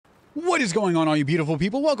What is going on, all you beautiful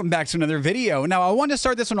people? Welcome back to another video. Now, I want to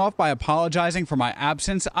start this one off by apologizing for my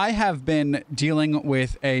absence. I have been dealing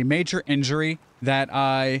with a major injury that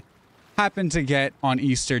I happened to get on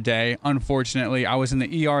Easter Day. Unfortunately, I was in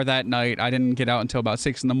the ER that night. I didn't get out until about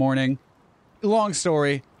 6 in the morning. Long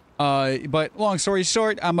story. But long story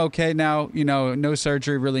short, I'm okay now. You know, no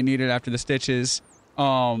surgery really needed after the stitches.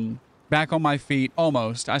 Back on my feet,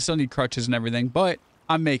 almost. I still need crutches and everything, but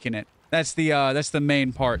I'm making it. That's the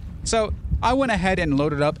main part. So I went ahead and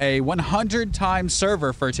loaded up a 100 times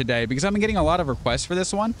server for today because I've been getting a lot of requests for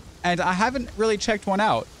this one, and I haven't really checked one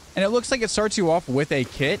out. And it looks like it starts you off with a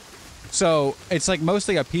kit, so it's like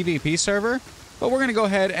mostly a PvP server. But we're gonna go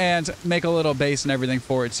ahead and make a little base and everything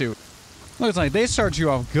for it too. Looks like they start you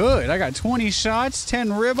off good. I got 20 shots, 10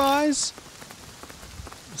 ribeyes.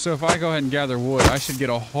 So if I go ahead and gather wood, I should get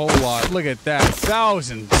a whole lot. Look at that,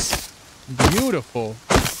 thousands. Beautiful.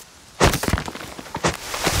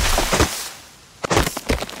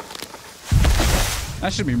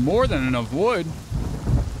 That should be more than enough wood.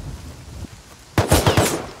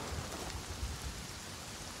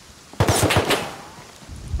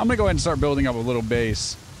 I'm gonna go ahead and start building up a little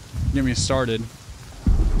base. Get me started.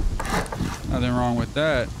 Nothing wrong with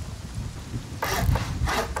that.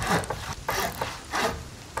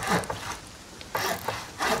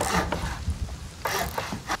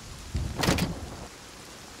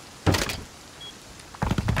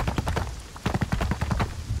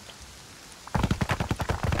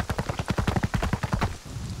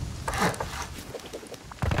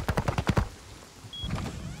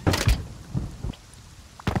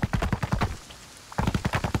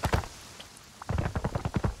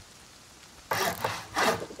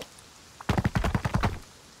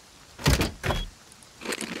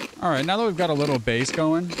 Alright, now that we've got a little base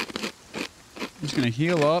going, I'm just going to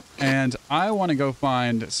heal up, and I want to go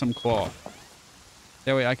find some cloth.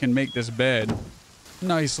 That way I can make this bed.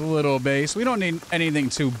 Nice little base. We don't need anything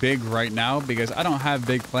too big right now because I don't have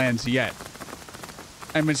big plans yet.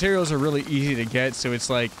 And materials are really easy to get, so it's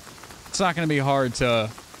like, it's not going to be hard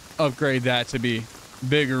to upgrade that to be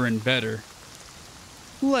bigger and better.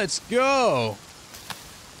 Let's go!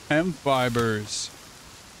 Hemp fibers.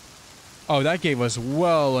 Oh, that gave us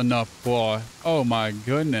well enough cloth. Oh my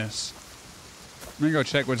goodness. I'm gonna go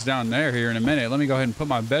check what's down there here in a minute. Let me go ahead and put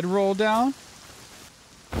my bedroll down.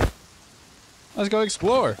 Let's go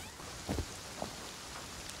explore.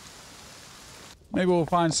 Maybe we'll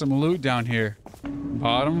find some loot down here.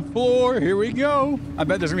 Bottom floor, here we go. I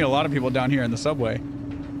bet there's gonna be a lot of people down here in the subway.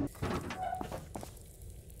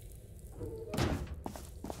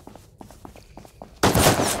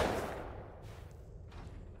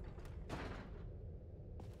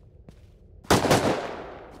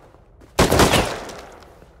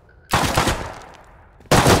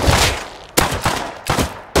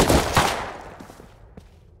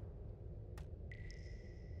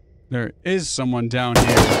 There is someone down here.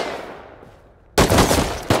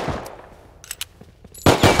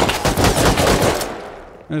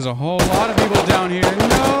 There's a whole lot of people down here.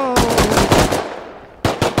 No!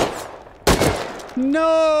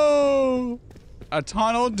 No! A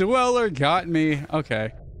tunnel dweller got me.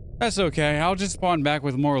 Okay. That's okay. I'll just spawn back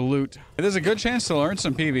with more loot. There's a good chance to learn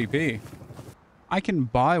some PvP. I can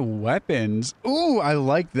buy weapons. Ooh, I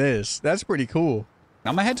like this. That's pretty cool.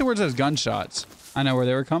 I'm gonna head towards those gunshots. I know where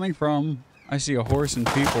they were coming from. I see a horse and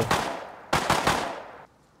people.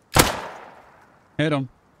 Hit him.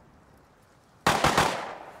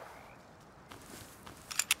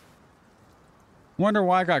 Wonder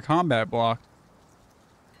why I got combat blocked.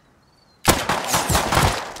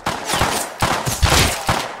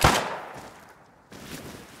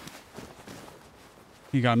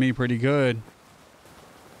 He got me pretty good.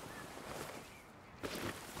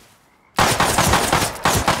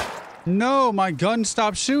 No, my gun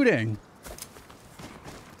stopped shooting.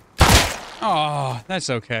 Oh, that's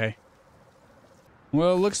okay.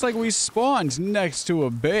 Well, it looks like we spawned next to a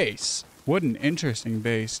base. What an interesting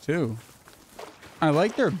base, too. I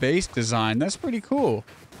like their base design. That's pretty cool.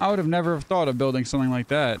 I would have never thought of building something like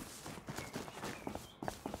that.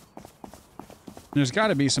 There's got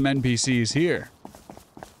to be some NPCs here.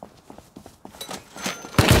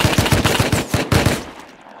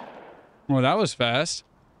 Well, that was fast.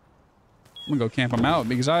 I'm gonna go camp them out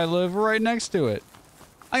because I live right next to it.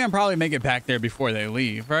 I can probably make it back there before they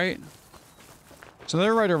leave, right? So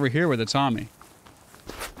they're right over here with the Tommy.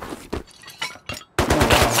 Oh,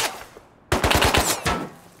 wow.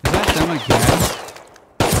 Is that them again?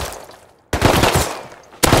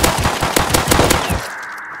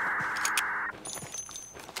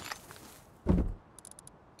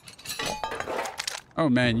 Oh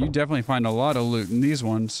man, you definitely find a lot of loot in these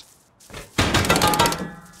ones.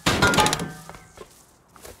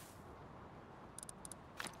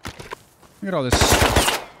 Look at all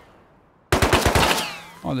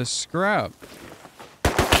this scrap.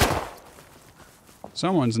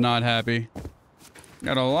 Someone's not happy.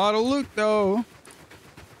 Got a lot of loot though.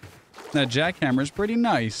 That jackhammer's pretty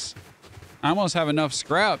nice. I almost have enough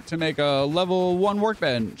scrap to make a level 1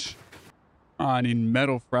 workbench. Oh, I need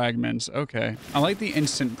metal fragments. Okay. I like the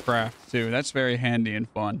instant craft too. That's very handy and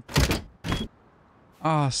fun.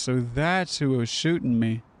 Ah, so that's who was shooting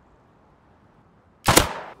me.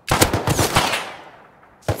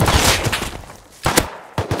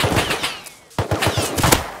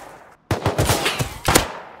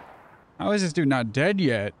 How is this dude not dead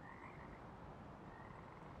yet?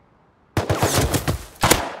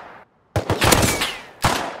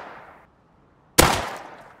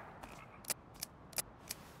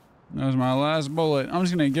 That was my last bullet. I'm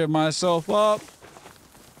just gonna give myself up.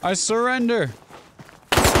 I surrender.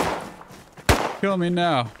 Kill me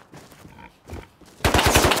now.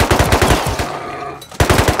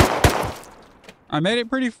 I made it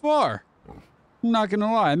pretty far. I'm not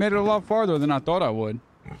gonna lie. I made it a lot farther than I thought I would.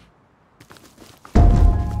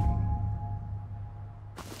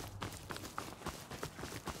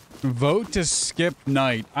 Vote to skip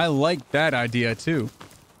night. I like that idea too.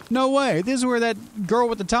 No way. This is where that girl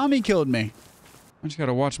with the Tommy killed me. I just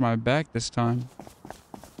gotta watch my back this time.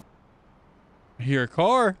 I hear a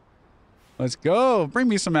car. Let's go. Bring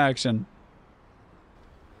me some action.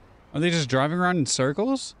 Are they just driving around in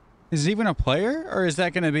circles? Is it even a player? Or is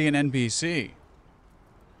that gonna be an NPC?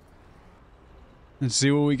 Let's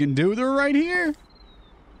see what we can do. They're right here.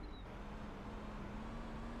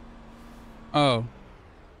 Oh.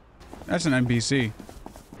 That's an NPC.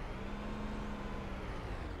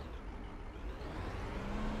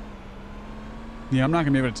 Yeah, I'm not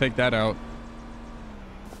gonna be able to take that out.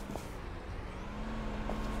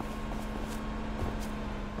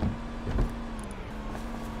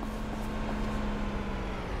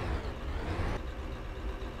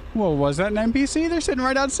 Well, was that an NPC? They're sitting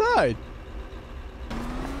right outside.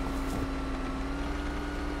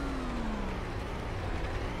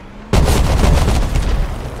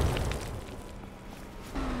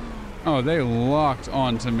 Oh, they locked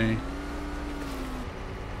onto me.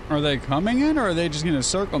 Are they coming in, or are they just gonna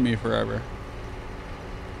circle me forever?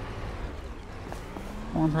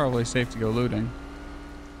 Well, I'm probably safe to go looting.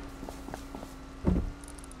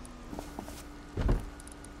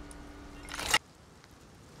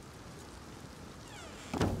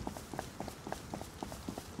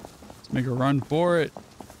 Let's make a run for it.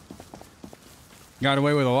 Got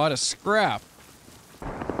away with a lot of scrap.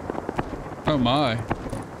 Oh my.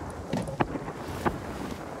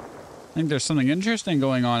 I think there's something interesting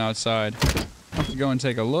going on outside. I'll have to go and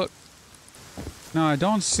take a look. No, I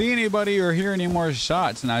don't see anybody or hear any more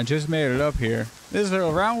shots, and I just made it up here. This is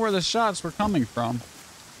around where the shots were coming from.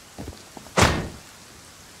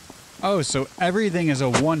 Oh, so everything is a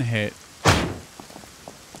one-hit.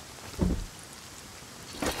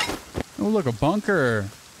 Oh, look, a bunker.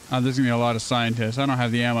 Oh, there's gonna be a lot of scientists. I don't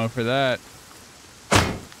have the ammo for that.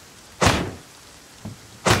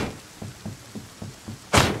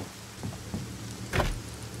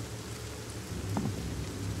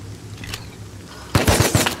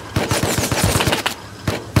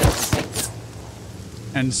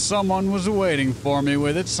 And someone was waiting for me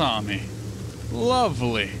with a Tommy.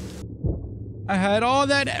 Lovely. I had all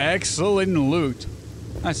that excellent loot.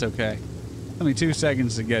 That's okay. Took me 2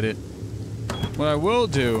 seconds to get it. What I will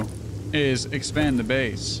do is expand the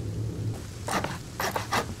base.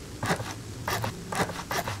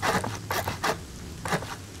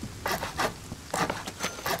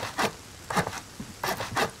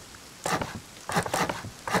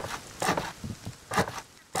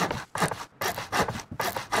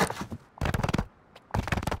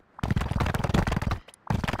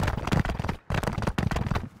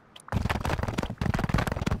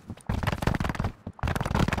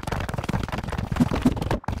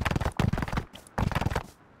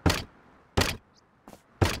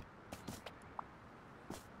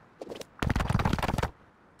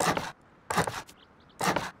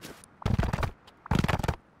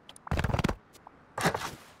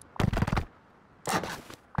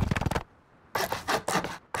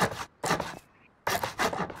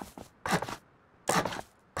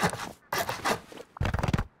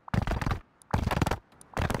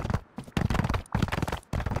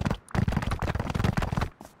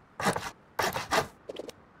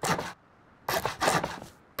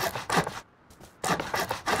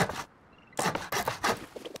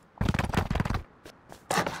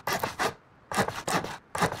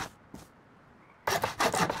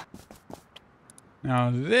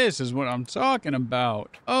 Now this is what I'm talking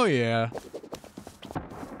about. Oh yeah.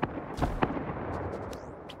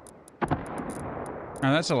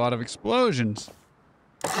 Now that's a lot of explosions.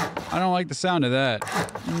 I don't like the sound of that.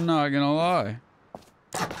 I'm not gonna lie.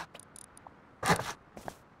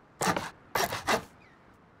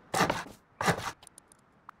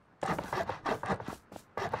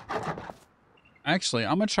 Actually,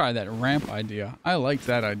 I'm gonna try that ramp idea. I like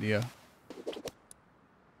that idea.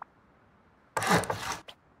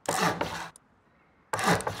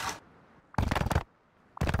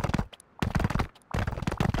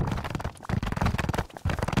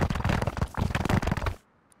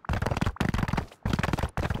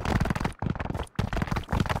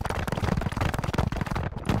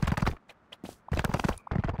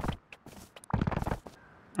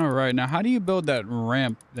 All right, now how do you build that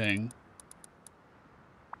ramp thing?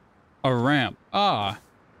 A ramp. Ah.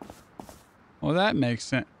 Well, that makes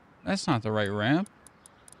sense. That's not the right ramp.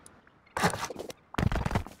 All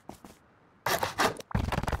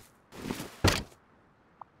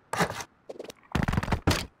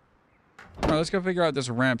right, let's go figure out this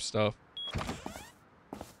ramp stuff.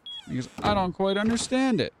 Because I don't quite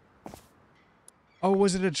understand it. Oh,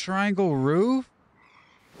 was it a triangle roof?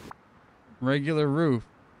 Regular roof.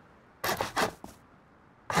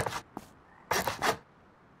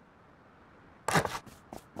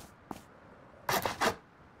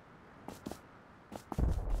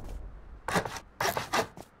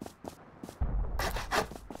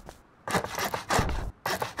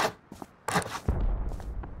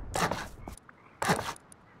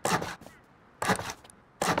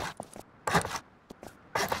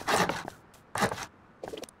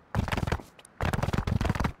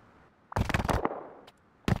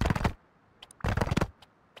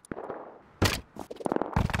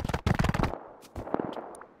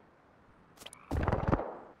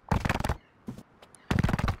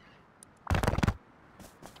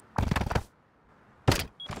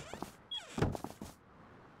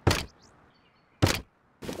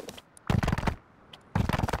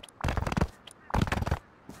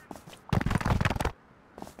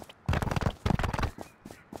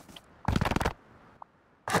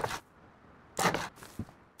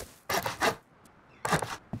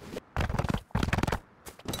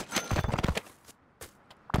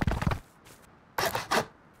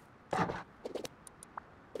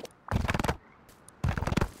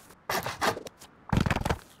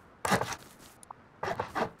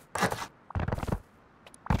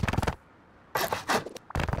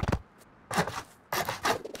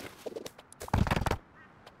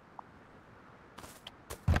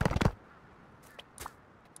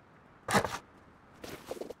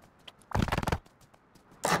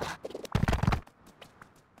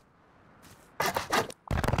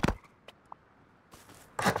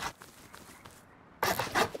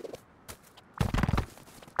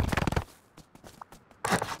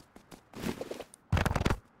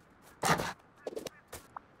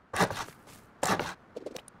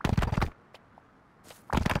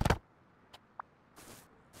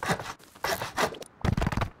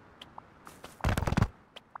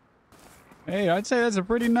 Hey, I'd say that's a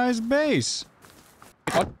pretty nice base.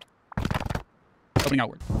 Opening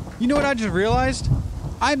outward. You know what I just realized?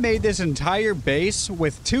 I made this entire base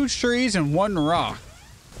with 2 trees and 1 rock.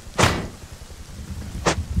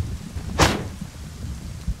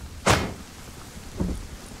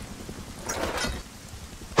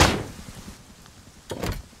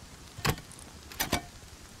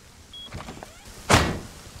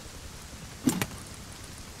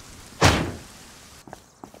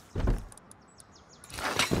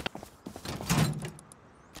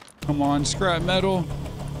 Come on, scrap metal.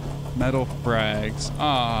 Metal frags.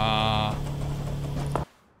 Ah.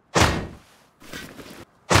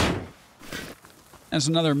 That's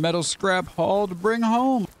another metal scrap haul to bring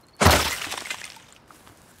home. I'm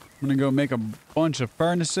gonna go make a bunch of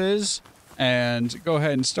furnaces and go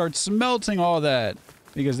ahead and start smelting all that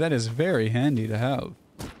because that is very handy to have.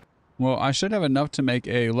 Well, I should have enough to make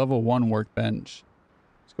a level 1 workbench.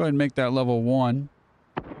 Let's go ahead and make that level 1.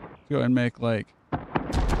 Let's go ahead and make like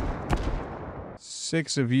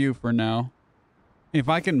 6 of you for now. If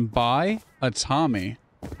I can buy a Tommy,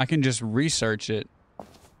 I can just research it.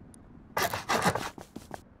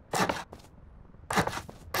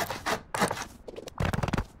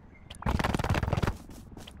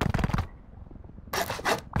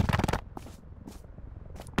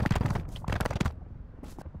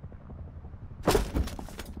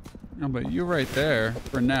 No, but you're right there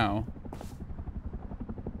for now.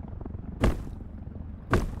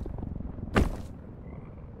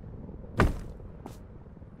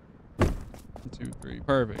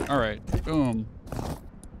 Perfect. All right. Boom.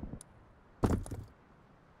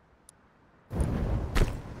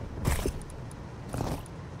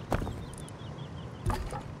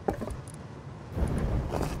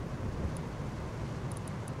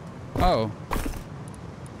 Oh.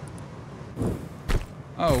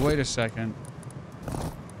 Oh, wait a second.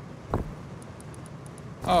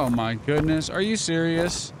 Oh my goodness. Are you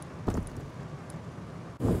serious?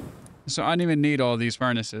 So I didn't even need all these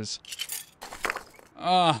furnaces.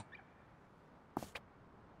 Ah.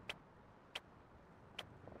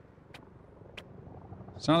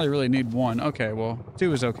 So I only really need one. Okay, well,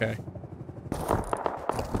 2 is okay.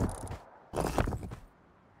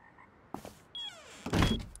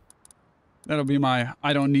 That'll be my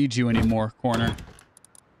I don't need you anymore corner.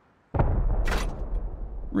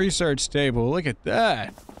 Research table. Look at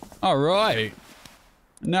that. All right.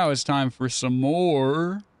 Now it's time for some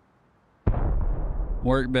more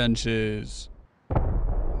workbenches.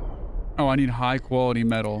 Oh, I need high quality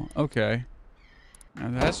metal. Okay. Now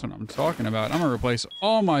that's what I'm talking about. I'm going to replace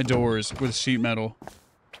all my doors with sheet metal.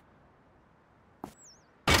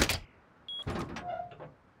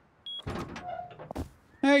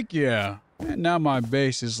 Heck yeah. And now my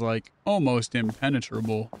base is like almost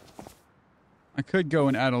impenetrable. I could go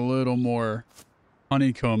and add a little more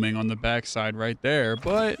honeycombing on the backside right there,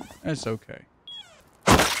 but that's okay.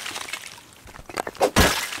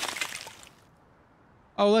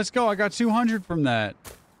 Oh, let's go. I got 200 from that.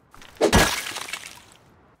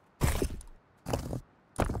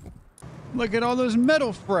 Look at all those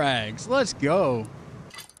metal frags. Let's go.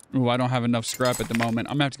 Ooh, I don't have enough scrap at the moment.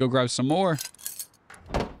 I'm gonna have to go grab some more.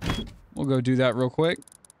 We'll go do that real quick.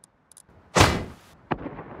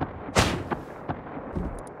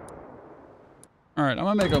 All right, I'm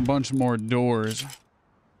gonna make a bunch more doors.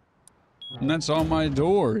 And that's all my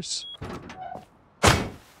doors.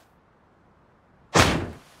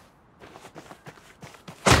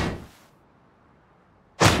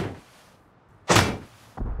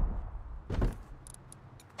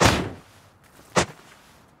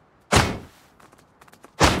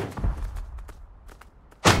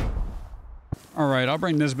 All right, I'll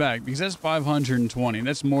bring this back because that's 520.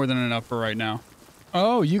 That's more than enough for right now.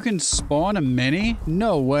 Oh, you can spawn a mini?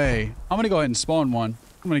 No way. I'm going to go ahead and spawn one.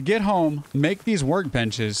 I'm going to get home, make these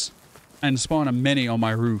workbenches, and spawn a mini on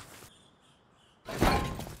my roof.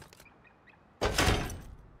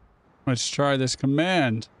 Let's try this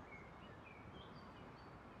command.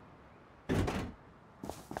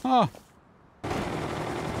 Oh.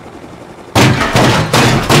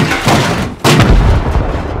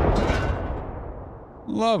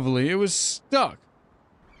 Lovely. It was stuck.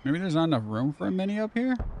 Maybe there's not enough room for a mini up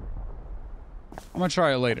here? I'm gonna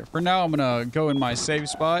try it later. For now, I'm gonna go in my save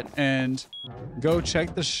spot and go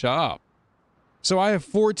check the shop. So I have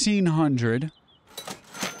 1,400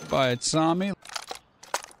 by Tommy.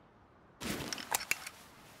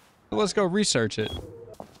 Let's go research it.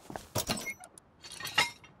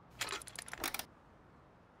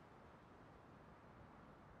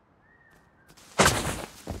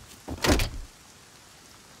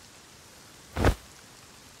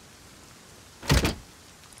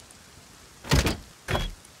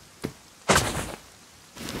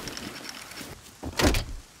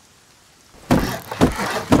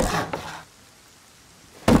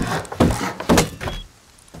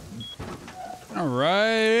 All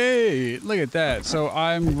right, look at that. So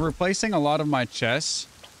I'm replacing a lot of my chests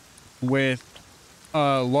with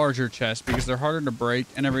larger chests because they're harder to break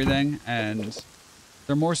and everything, and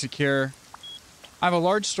they're more secure. I have a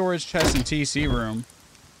large storage chest in TC room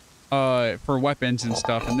for weapons and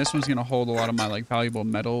stuff, and this one's gonna hold a lot of my like valuable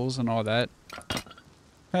metals and all that.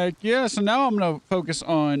 Heck yeah! So now I'm gonna focus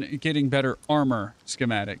on getting better armor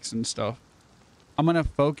schematics and stuff. I'm gonna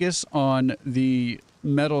focus on the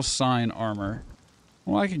metal sign armor.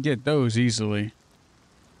 Well, I could get those easily.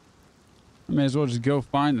 I may as well just go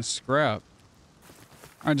find the scrap.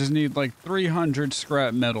 I just need like 300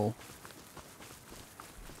 scrap metal.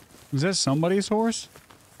 Is that somebody's horse?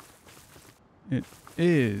 It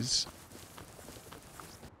is.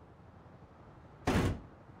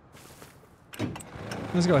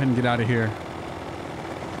 Let's go ahead and get out of here.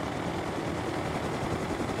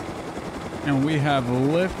 And we have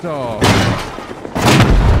liftoff.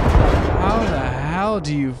 How the hell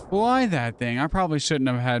do you fly that thing? I probably shouldn't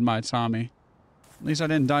have had my Tommy. At least I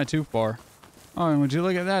didn't die too far. Oh, and would you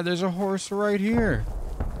look at that? There's a horse right here.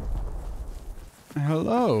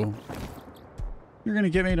 Hello. You're gonna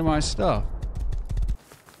get me to my stuff.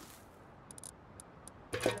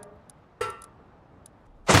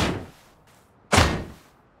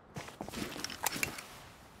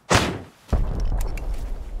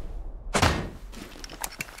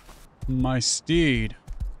 My steed.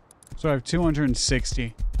 So I have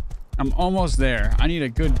 260. I'm almost there. I need a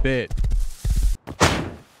good bit.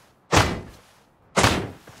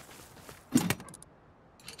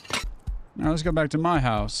 Now let's go back to my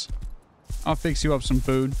house. I'll fix you up some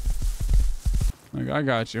food. Like, I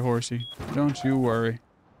got you, horsey. Don't you worry.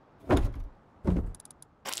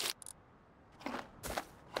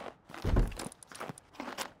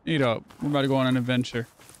 Eat up. We're about to go on an adventure.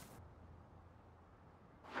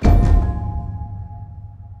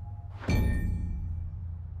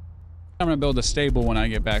 I'm gonna build a stable when I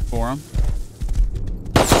get back for him.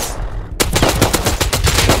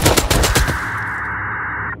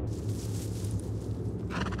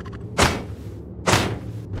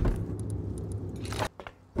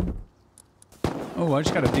 Oh, I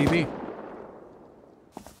just got a DB.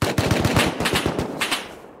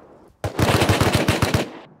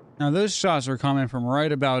 Now those shots were coming from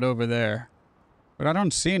right about over there, but I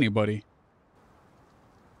don't see anybody.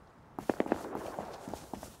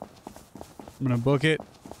 I'm gonna book it.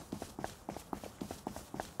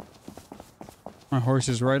 My horse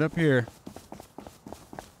is right up here.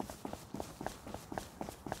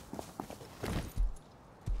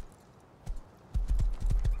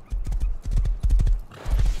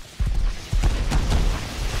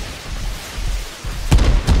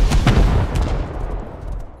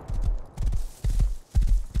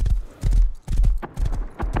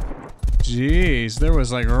 Jeez, there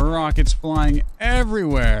was like rockets flying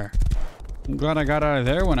everywhere. I'm glad I got out of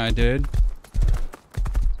there when I did.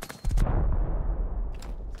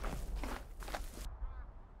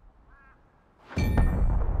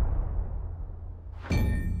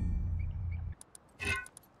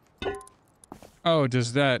 Oh,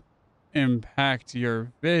 does that impact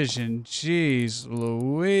your vision? Jeez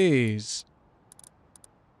Louise.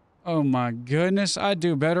 Oh my goodness, I'd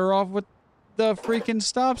do better off with the freaking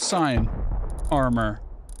stop sign armor.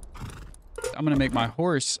 I'm gonna make my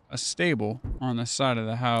horse a stable on the side of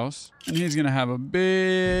the house, and he's gonna have a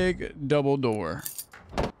big double door.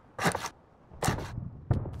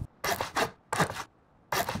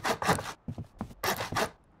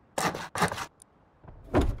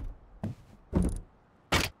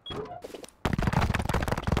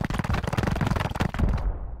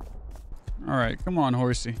 All right, come on,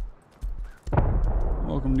 horsey.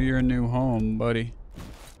 Welcome to your new home, buddy.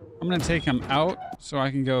 I'm gonna take him out so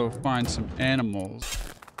I can go find some animals.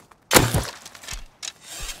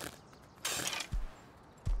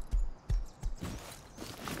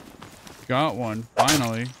 Got one,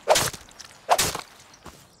 finally.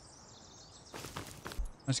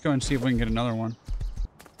 Let's go and see if we can get another one.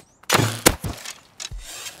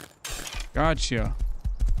 Gotcha.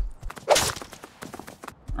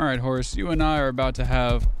 Alright, horse, you and I are about to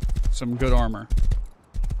have some good armor.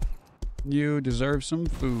 You deserve some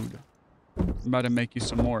food. I'm about to make you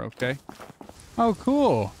some more, okay? Oh,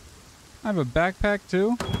 cool. I have a backpack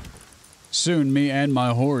too. Soon, me and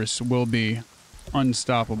my horse will be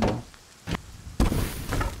unstoppable.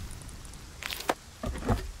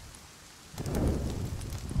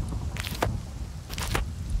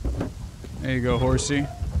 There you go, horsey.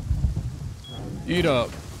 Eat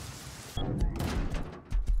up.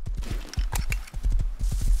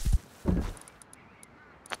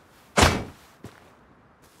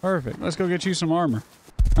 Perfect. Let's go get you some armor.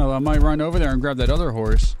 Oh, I might run over there and grab that other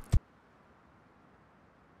horse.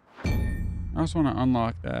 I just want to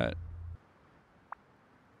unlock that.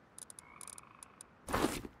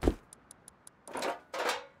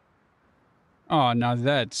 Oh, now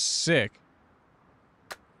that's sick.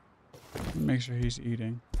 Make sure he's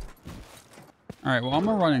eating. Alright, well, I'm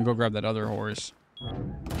gonna run and go grab that other horse.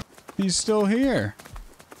 He's still here.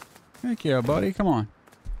 Heck yeah, buddy. Come on.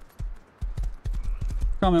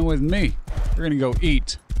 Coming with me. We're gonna go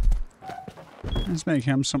eat. Let's make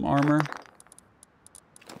him some armor.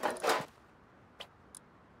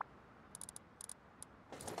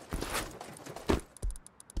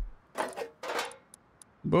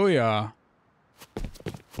 Booyah.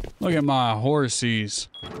 Look at my horsies.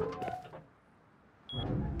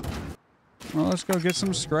 Well, let's go get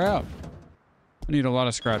some scrap. I need a lot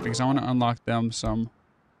of scrap because I want to unlock them some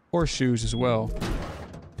horseshoes as well.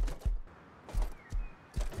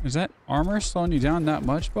 Is that armor slowing you down that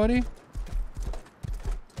much, buddy?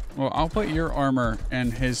 Well, I'll put your armor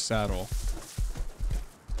in his saddle.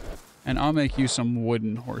 And I'll make you some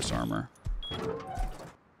wooden horse armor.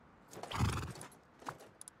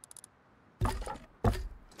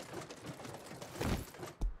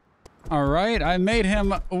 Alright, I made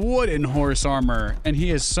him wooden horse armor, and he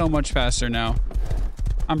is so much faster now.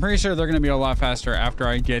 I'm pretty sure they're going to be a lot faster after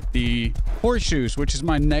I get the horseshoes, which is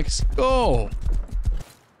my next goal.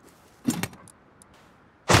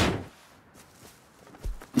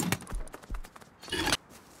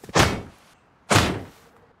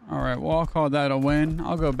 Alright, well, I'll call that a win.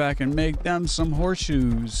 I'll go back and make them some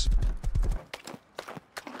horseshoes.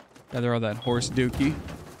 Gather all that horse dookie.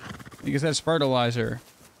 Because that's fertilizer.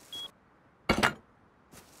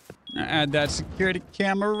 Add that security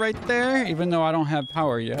camera right there, even though I don't have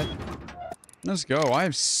power yet. Let's go. I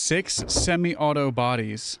have 6 semi-auto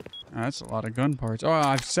bodies. That's a lot of gun parts. Oh,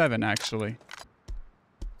 I have 7, actually.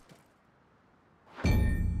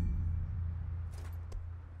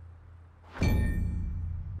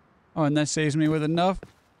 Oh, and that saves me with enough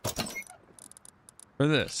for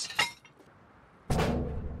this.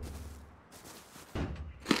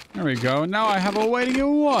 There we go. Now I have a way to get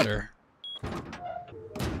water.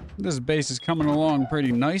 This base is coming along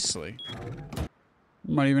pretty nicely.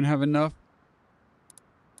 Might even have enough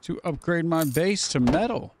to upgrade my base to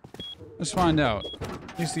metal. Let's find out.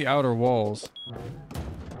 At least the outer walls.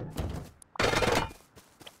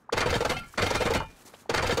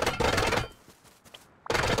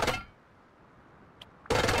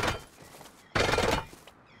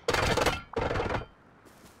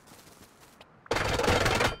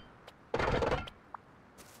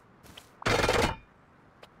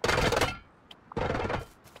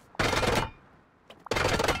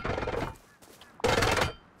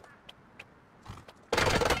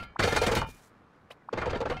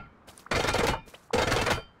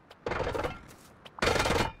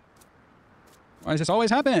 Why does this always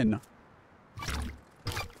happen?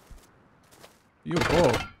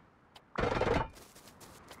 Beautiful.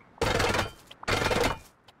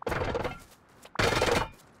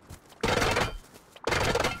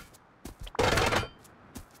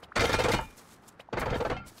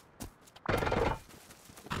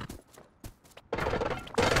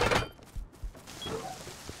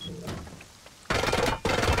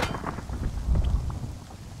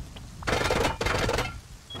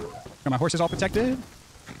 Got my horses all protected.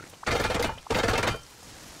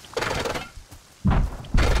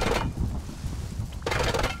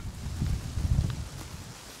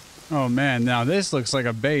 Oh man, now this looks like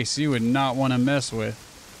a base you would not want to mess with.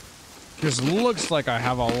 Just looks like I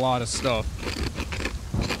have a lot of stuff.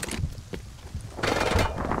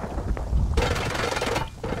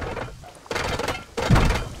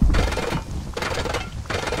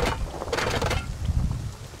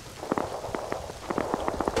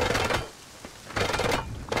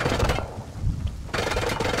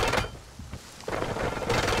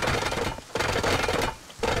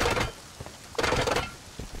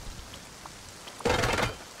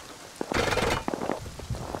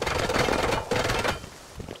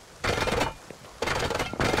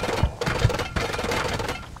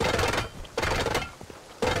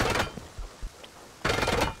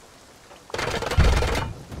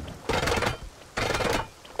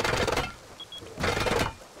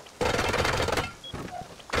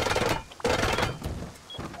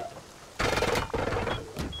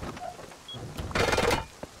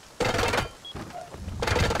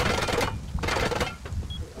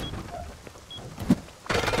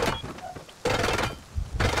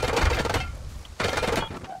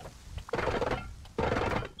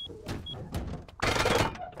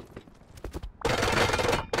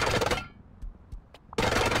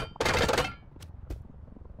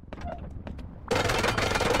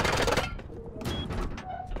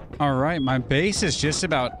 All right, my base is just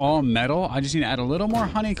about all metal. I just need to add a little more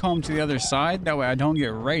honeycomb to the other side. That way I don't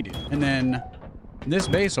get raided. And then this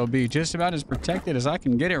base will be just about as protected as I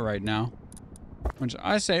can get it right now. Which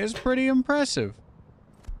I say is pretty impressive.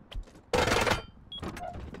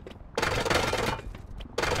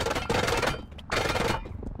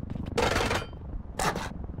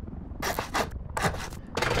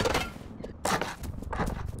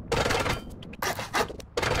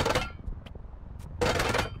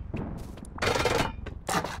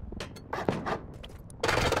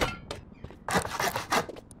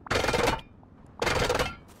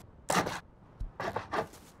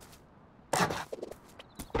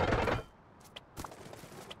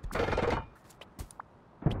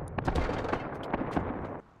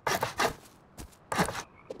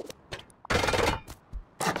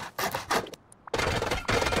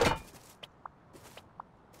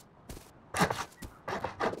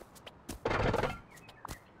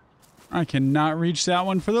 I cannot reach that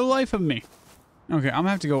one for the life of me. Okay, I'm gonna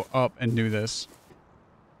have to go up and do this.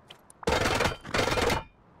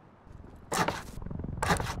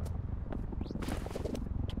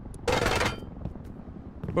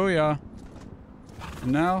 Booyah.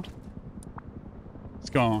 And now,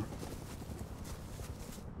 it's gone.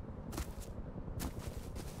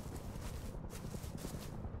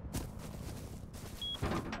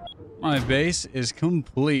 My base is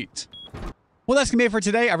complete. Well, that's going to be it for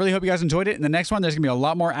today. I really hope you guys enjoyed it. In the next one, there's going to be a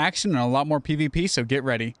lot more action and a lot more PvP, so get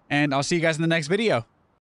ready. And I'll see you guys in the next video.